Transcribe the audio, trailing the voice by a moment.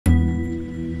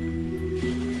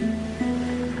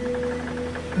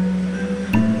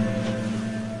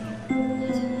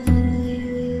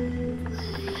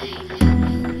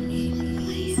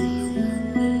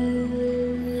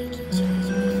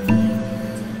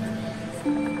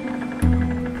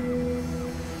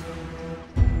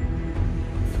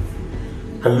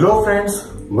Hello friends,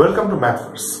 welcome to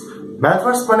Mathverse.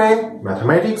 Mathverse মানে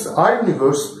mathematics আর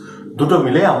universe দুটো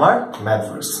মিলে আমার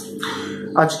ম্যাথভার্স।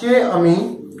 আজকে আমি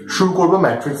শুরু করব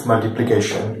ম্যাট্রিক্স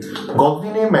মাল্টিপ্লিকেশন।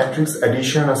 গতদিনে ম্যাট্রিক্স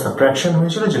অ্যাডিশন আর সাবট্রাকশন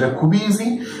হয়েছিল, যেটা খুবই ইজি।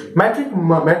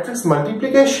 ম্যাট্রিক্স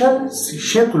মাল্টিপ্লিকেশন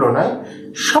সে তুলনায়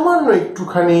সামান্য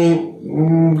একটুখানি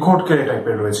ঘটকেরে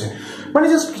টাইপের রয়েছে, মানে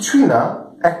জাস্ট কিছুই না,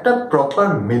 একটা প্রপার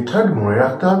মেথড মনে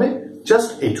রাখতে হবে, জাস্ট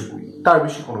এইটুকুই, তার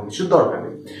বেশি কোনো কিছু দরকার নেই।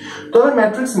 তবে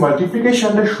ম্যাট্রিক্স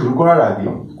মাল্টিপ্লিকেশনটা শুরু করার আগে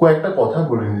কয়েকটা কথা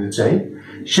বলে নিতে চাই।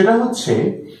 সেটা হচ্ছে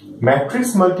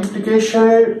ম্যাট্রিক্স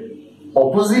মাল্টিপ্লিকেশনের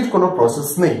অপোজিট কোনো প্রসেস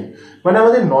নেই। মানে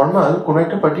আমাদের নর্মাল কোনো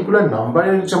একটা পার্টিকুলার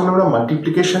নাম্বারের যেমন আমরা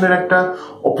মাল্টিপ্লিকেশনের একটা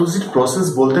অপোজিট প্রসেস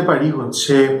বলতে পারি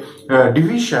হচ্ছে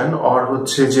ডিভিশন, আর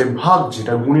হচ্ছে যে ভাগ,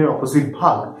 যেটা গুণের অপোজিট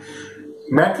ভাগ।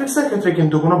 ম্যাট্রিক্সের ক্ষেত্রে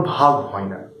কিন্তু কোনো ভাগ হয়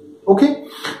না। ওকে,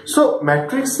 সো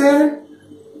ম্যাট্রিক্সের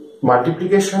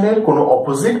মাল্টিপ্লিকেশনের কোনো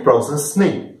অপোজিট প্রসেস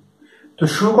নেই। তো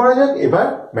শুরু করা যাক এবার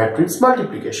ম্যাট্রিক্স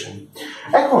মাল্টিপ্লিকেশন।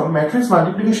 এখন ম্যাট্রিক্স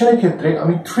মাল্টিপ্লিকেশনের ক্ষেত্রে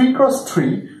আমি 3x3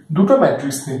 দুটো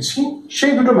ম্যাট্রিক্স নিচ্ছি,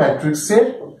 সেই দুটো ম্যাট্রিক্সের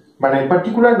মানে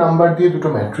পার্টিকুলার নাম্বার দিয়ে দুটো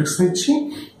ম্যাট্রিক্স নিচ্ছি,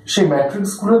 সেই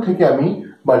ম্যাট্রিক্স গুলো থেকে আমি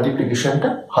মাল্টিপ্লিকেশনটা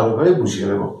ভালোভাবে বুঝিয়ে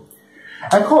দেব।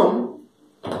 এখন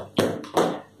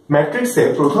ম্যাট্রিক্সে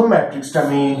প্রথম ম্যাট্রিক্সটা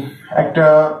আমি একটা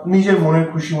নিজের মনের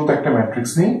খুশি মতো একটা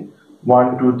ম্যাট্রিক্স নিই, 1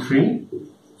 2 3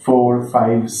 4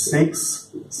 5 6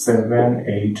 7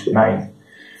 8 9।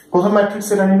 প্রথম ম্যাট্রিক্স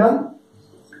এটা নিলাম।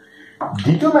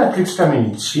 দ্বিতীয় ম্যাট্রিক্সটা আমি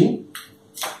নিচ্ছি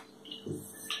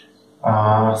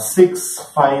 6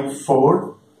 5 4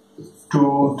 2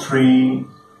 3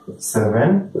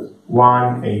 7 1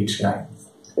 8 9।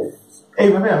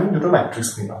 এইভাবে আমি দুটো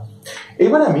ম্যাট্রিক্স নিলাম।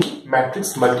 এবার আমি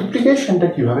ম্যাট্রিক্স মাল্টিপ্লিকেশনটা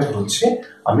কিভাবে হচ্ছে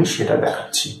আমি সেটা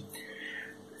দেখাচ্ছি।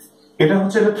 এটা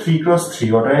হচ্ছে একটা 3x3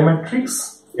 অর্ডারের ম্যাট্রিক্স,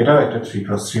 এটাও একটা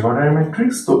 3x3 অর্ডারের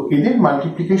ম্যাট্রিক্স। তো এদের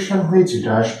মাল্টিপ্লিকেশন হয়ে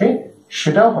যেটা আসবে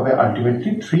সেটাও হবে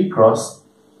আলটিমেটলি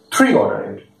 3x3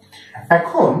 অর্ডারের।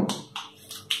 এখন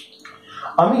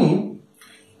আমি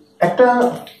একটা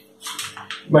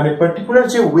মানে পার্টিকুলার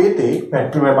যে ওয়েতে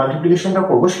মাল্টিপ্লিকেশনটা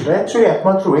করবো সেটা অ্যাকচুয়ালি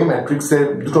একমাত্র ওয়ে ম্যাট্রিক্সের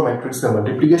দুটো ম্যাট্রিক্সের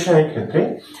মাল্টিপ্লিকেশনের ক্ষেত্রে।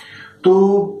 তো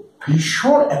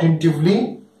ভীষণ অ্যাটেন্টিভলি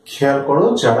খেয়াল করো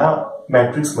যারা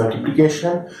ম্যাট্রিক্স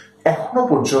মাল্টিপ্লিকেশন এখনো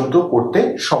পর্যন্ত করতে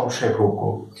সমস্যায় ভোগ্য।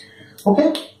 ওকে,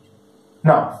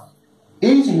 না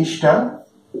এই জিনিসটা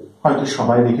হয়তো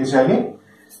সবাই দেখেছে আগে।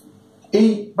 এই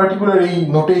পার্টিকুলার এই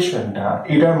নোটেশনটা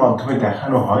এটার মাধ্যমে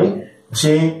দেখানো হয়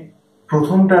যে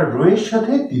প্রথমটার রোয়ের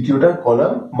সাথে দ্বিতীয়টার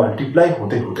কলাম মাল্টিপ্লাই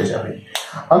হতে হতে যাবে।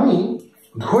 আমি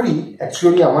ধরি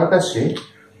অ্যাকচুয়ালি আমার কাছে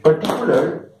পার্টিকুলার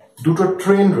দুটো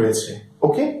ট্রেন রয়েছে।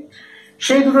 ওকে,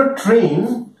 সেই দুটো ট্রেন,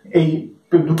 এই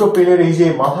দুটো পেনের এই যে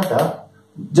মাথাটা,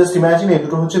 জাস্ট ইমাজিন এই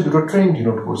দুটো হচ্ছে দুটো ট্রেন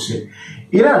ডিনোট করছে।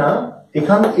 এরা না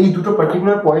এখান এই দুটো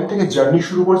পার্টিকুলার পয়েন্ট থেকে জার্নি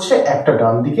শুরু করছে, একটা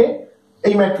ডান দিকে,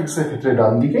 এই ম্যাট্রিক্সের ক্ষেত্রে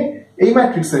ডান দিকে, এই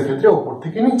ম্যাট্রিক্সের ক্ষেত্রে ওপর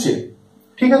থেকে নিচে।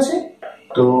 ঠিক আছে,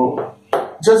 তো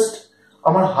জাস্ট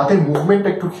আমার হাতের মুভমেন্টটা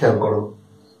একটু খেয়াল করো।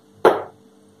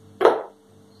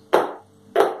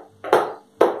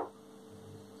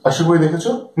 আশা করি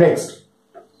দেখেছো। নেক্সট,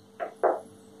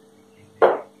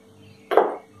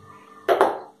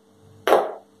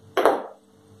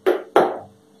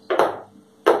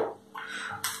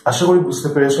 আশা করি বুঝতে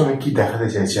পেরেছো আমি কি দেখাতে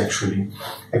চাইছি।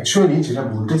 অ্যাকচুয়ালি যেটা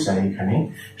বলতে চাই এখানে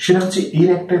সেটা হচ্ছে এর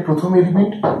একটা প্রথম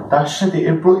এলিমেন্ট, তার সাথে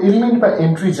এর এলিমেন্ট বা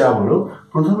এন্ট্রি যা বলো,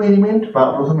 প্রথম এলিমেন্ট বা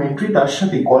প্রথম এন্ট্রি, তার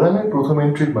সাথে কলামের প্রথম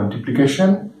এন্ট্রির মাল্টিপ্লিকেশন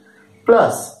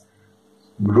প্লাস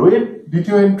রোয়ের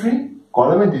দ্বিতীয় এন্ট্রি,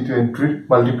 কলামের দ্বিতীয় এন্ট্রির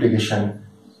মাল্টিপ্লিকেশন,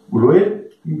 রোয়ের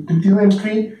তৃতীয়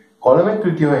এন্ট্রি, কলামের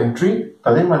তৃতীয় এন্ট্রি,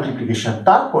 তাদের মাল্টিপ্লিকেশন।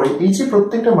 তারপরে এই যে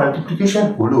প্রত্যেকটা মাল্টিপ্লিকেশন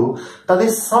হলো তাদের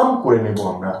সাম করে নেব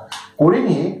আমরা। করে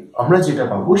নিয়ে আমরা যেটা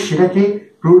পাবো সেটাকে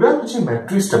প্রোডাক্ট যে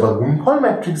ম্যাট্রিক্সটা বা গুণফল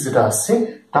ম্যাট্রিক্স যেটা আসছে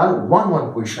তার 1 1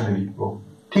 পজিশনে লিখবো।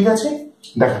 ঠিক আছে,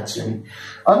 দেখাচ্ছি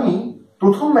আমি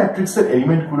প্রথম ম্যাট্রিক্সের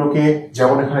এলিমেন্ট গুলোকে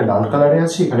যেমন এখানে লাল কালারে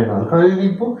আছে এখানে লাল কালারে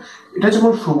লিখবো, এটা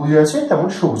যেমন সবুজে আছে তেমন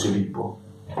সবুজে লিখবো।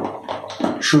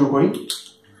 শুরু করি।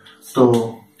 তো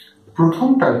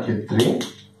প্রথমটার ক্ষেত্রে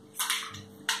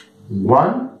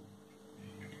 1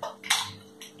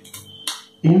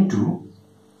 into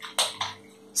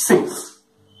 6।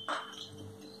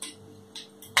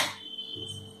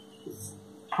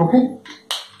 ওকে,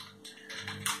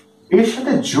 এর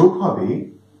সাথে যোগ হবে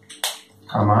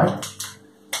আমার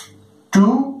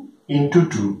 2 into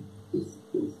 2,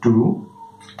 2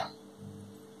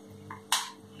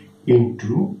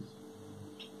 into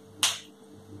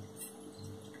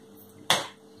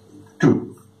 2।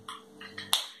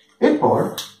 এরপর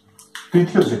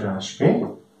তৃতীয় যেটা আসবে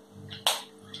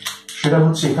সেটা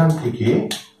হচ্ছে এখান থেকে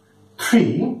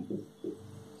 3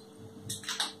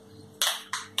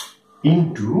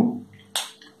 into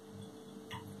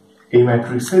এই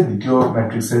ম্যাট্রিক্সের দ্বিতীয়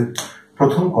ম্যাট্রিক্সের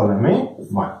প্রথম কলামে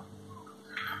 1।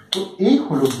 তো এই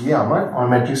হলো গিয়ে আমার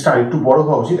ম্যাট্রিক্সটা আরেকটু বড়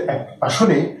হওয়া উচিত।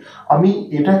 আসলে আমি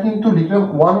এটা কিন্তু লিখলাম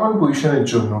 1 1 পজিশনের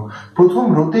জন্য। প্রথম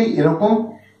রোতেই এরকম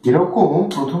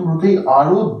প্রথম রোতেই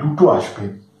আরো দুটো আসবে,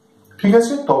 ঠিক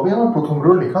আছে, তবে আমার প্রথম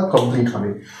রো লেখা কমপ্লিট হবে।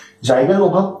 জায়গার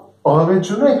অভাবের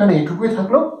জন্য এখানে এইটুকুই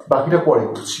থাকলো, বাকিটা পরে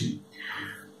করছি।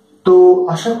 তো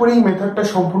আশা করি এই মেথডটা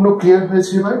সম্পূর্ণ ক্লিয়ার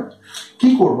হয়েছে। এবার কি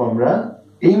করব আমরা,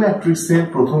 এই ম্যাট্রিক্সের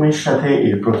প্রথমের সাথে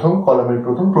এর প্রথম কলামের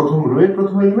প্রথম রো এর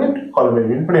প্রথম এলিমেন্ট, কলামের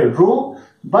এলিমেন্ট, মানে rho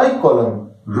by column,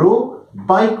 rho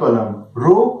by column,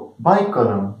 rho by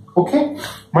column. ওকে,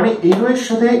 মানে এই রো এর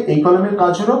সাথে এই কলামের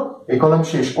কাজ হলো, এই কলাম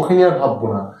শেষ, ওকে নিয়ে আর ভাববো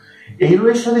না। এই রো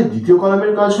এর সাথে দ্বিতীয়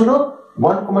কলামের কাজ হলো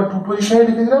 1, 2 পজিশনে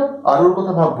লিখে দিলাম, আর ওর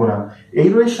কথা ভাববো না। এই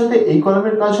রো এর সাথে এই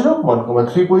কলামের কাজ হলো 1,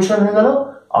 3 পজিশন হয়ে গেল,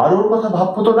 আর ওর কথা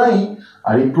ভাববো তো নাই।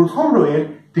 আর এই প্রথম রো এর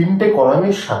তিনটে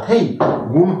কলামের সাথেই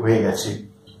গুণ হয়ে গেছে।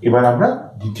 এবার আমরা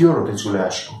দ্বিতীয় রোতে চলে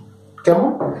আসবো। কেমন?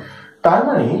 তার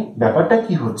মানে ব্যাপারটা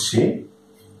কি হচ্ছে,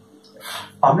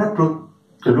 আমরা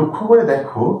লক্ষ্য করে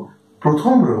দেখো,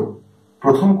 প্রথম রো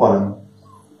প্রথম কলাম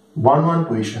 1 1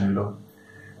 পজিশন এলো,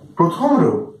 প্রথম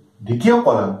রো দ্বিতীয়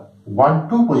কলাম 1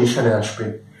 2 পজিশনে আসবে,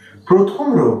 প্রথম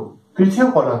রো তৃতীয়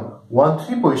কলাম 1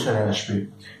 3 পজিশনে আসবে,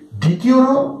 দ্বিতীয়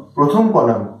রো প্রথম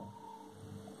কলাম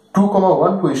 2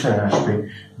 1 পজিশনে আসবে,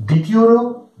 দ্বিতীয় রো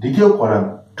দ্বিতীয় কলাম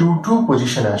 2 2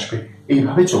 পজিশনে আসবে।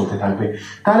 এইভাবে চলতে থাকবে।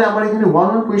 তাহলে আমার এখানে 1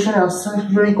 1 পজিশনে আসছে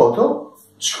কত?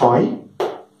 6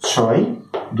 6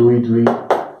 2 2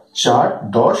 4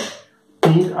 10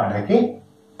 3 আর 1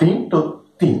 3, তো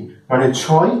 3 মানে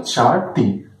 6 4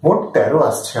 3, মোট 13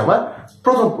 আসছে আমার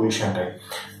প্রথম পজিশনটায়।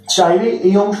 চাইলে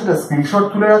এই অংশটা স্ক্রিনশট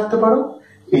তুলে রাখতে পারো।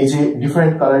 এই যে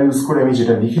ডিফারেন্ট কালার ইউজ করে আমি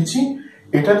যেটা লিখেছি,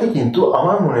 এটাতে কিন্তু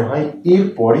আমার মনে হয় এর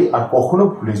পরে আর কখনো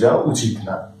ভুলে যাওয়া উচিত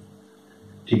না।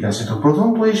 ঠিক আছে, তো প্রথম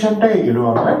পজিশনটাই এলো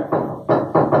আমার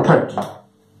 30,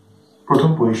 প্রথম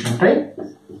পজিশনটাই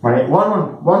মানে 1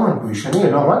 1 পজিশনে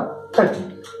এলো আমার 30।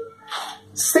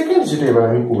 সেকেন্ড যেটা এবার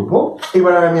আমি করবো,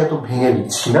 এবার আমি এত ভেঙে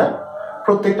নিচ্ছি না,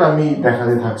 প্রত্যেকটা আমি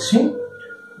দেখাতে থাকছি।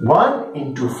 1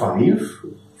 into 5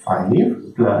 5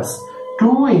 plus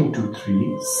 2 into 3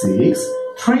 6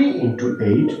 3 into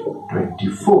 8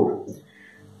 24।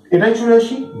 এটাই চলে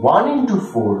আসি 1 into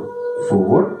 4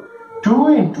 4 2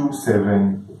 into 7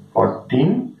 14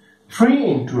 3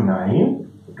 into 9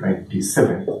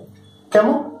 27।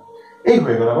 কেমন? এই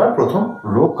হয়ে গেল আমার প্রথম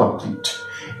রো কমপ্লিট।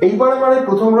 এইবার আমার এই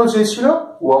প্রথম রো যে ছিল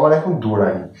ও আমার এখন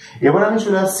দৌড়ানি। এবার আমি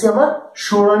চলে আসছি আমার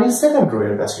সৌরানি সেকেন্ড রো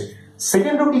এর কাছে।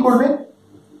 সেকেন্ড রো কি করবে?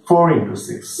 4 into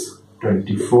 6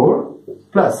 24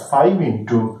 plus 5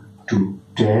 into 2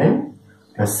 10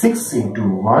 plus 6 into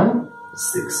 1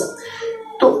 6।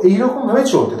 তো এইরকম ভাবে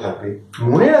চলতে থাকবে।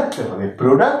 মনে রাখতে হবে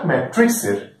প্রোডাক্ট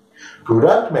ম্যাট্রিক্সে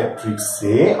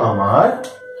আমার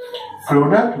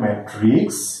প্রোডাক্ট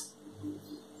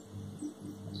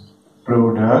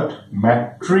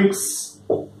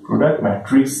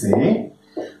ম্যাট্রিক্সে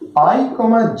i,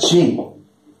 j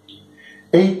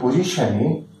এই পজিশনে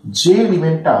যে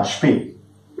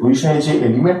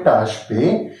এলিমেন্টটা আসবে,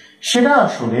 সেটা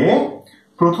আসলে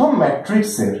প্রথম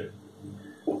ম্যাট্রিক্সের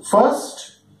ফার্স্ট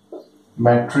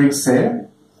ম্যাট্রিক্সের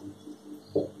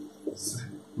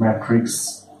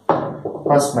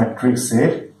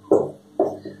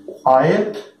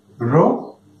ith রো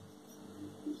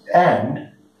and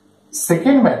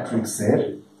সেকেন্ড ম্যাট্রিক্সের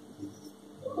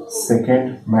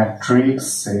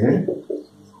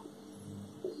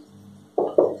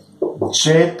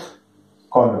jth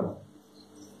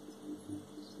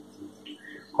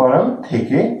কলাম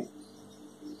থেকে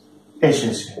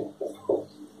এসেছে।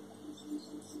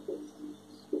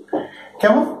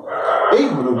 কেমন? এই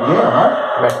হলো গিয়ে আমার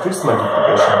ম্যাট্রিক্স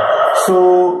মাল্টিপ্লিকেশন। সো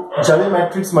যাদের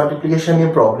ম্যাট্রিক্স মাল্টিপ্লিকেশন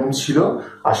নিয়ে প্রবলেম ছিল,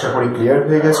 আশা করি ক্লিয়ার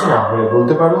হয়ে গেছে। না হলে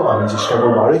বলতে পারো, আমি চেষ্টা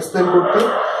করবো আরো এক্সপ্লেন করতে।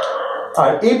 আর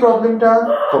এই প্রবলেমটা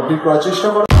কমপ্লিট করার চেষ্টা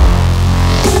করো।